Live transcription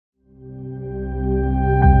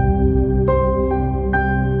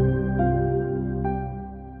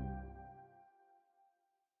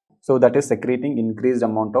So that is secreting increased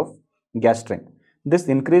amount of gastrin. This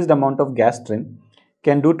increased amount of gastrin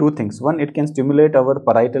can do two things. One, it can stimulate our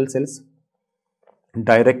parietal cells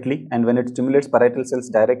directly, and when it stimulates parietal cells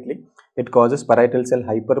directly, it causes parietal cell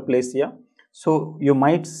hyperplasia. So you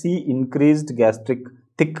might see increased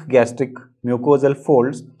thick gastric mucosal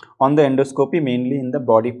folds on the endoscopy, mainly in the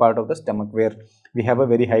body part of the stomach, where we have a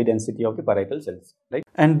very high density of the parietal cells, right?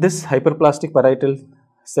 And this hyperplastic parietal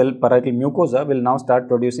mucosa will now start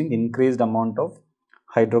producing increased amount of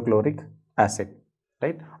hydrochloric acid,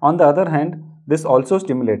 right? On the other hand, this also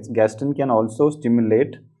stimulates, gastrin can also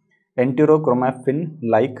stimulate enterochromaffin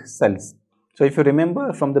like cells. So if you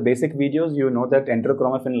remember from the basic videos, you know that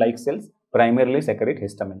enterochromaffin like cells primarily secrete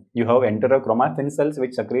histamine. You have enterochromaffin cells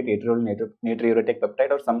which secrete natriuretic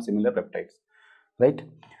peptide or some similar peptides, right?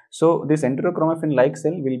 So this enterochromaffin like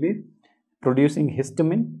cell will be producing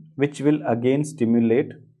histamine, which will again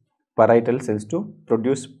stimulate parietal cells to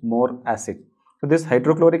produce more acid. So this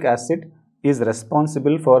hydrochloric acid is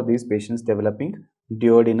responsible for these patients developing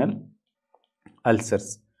duodenal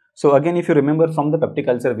ulcers. So again, if you remember from the peptic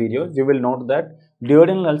ulcer videos, you will note that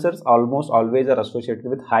duodenal ulcers almost always are associated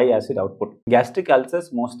with high acid output. Gastric ulcers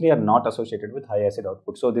mostly are not associated with high acid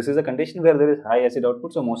output. So this is a condition where there is high acid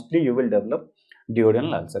output. So mostly you will develop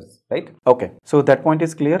duodenal ulcers, right? Okay, so that point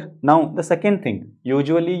is clear. Now the second thing,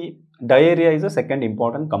 usually diarrhea is a second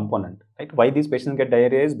important component, right? Why these patients get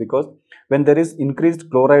diarrhea is because when there is increased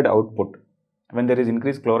chloride output,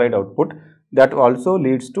 that also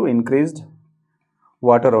leads to increased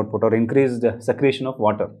water output or increased secretion of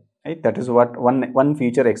water, right? That is what one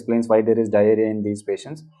feature explains why there is diarrhea in these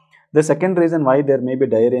patients. The second reason why there may be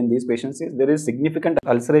diarrhea in these patients is there is significant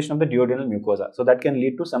ulceration of the duodenal mucosa. So that can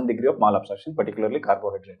lead to some degree of malabsorption, particularly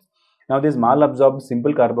carbohydrates. Now these malabsorbed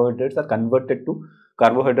simple carbohydrates are converted to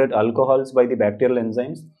carbohydrate alcohols by the bacterial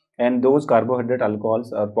enzymes, and those carbohydrate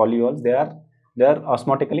alcohols or polyols, they are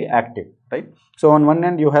osmotically active, right? So on one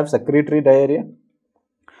hand you have secretory diarrhea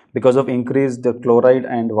because of increased chloride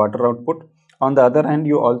and water output. On the other hand,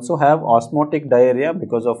 you also have osmotic diarrhea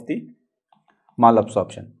because of the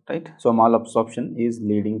malabsorption, right? So malabsorption is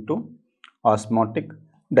leading to osmotic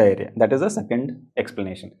diarrhea. That is the second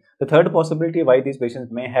explanation. The third possibility why these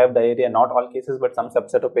patients may have diarrhea, not all cases but some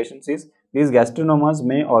subset of patients, is these gastrinomas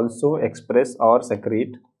may also express or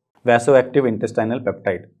secrete vasoactive intestinal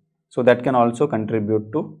peptide. So that can also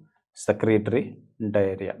contribute to secretory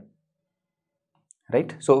diarrhea,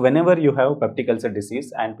 right? So whenever you have peptic ulcer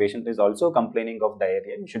disease and patient is also complaining of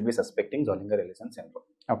diarrhea, you should be suspecting Zollinger Ellison syndrome.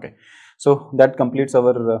 Okay, so that completes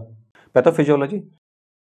our pathophysiology.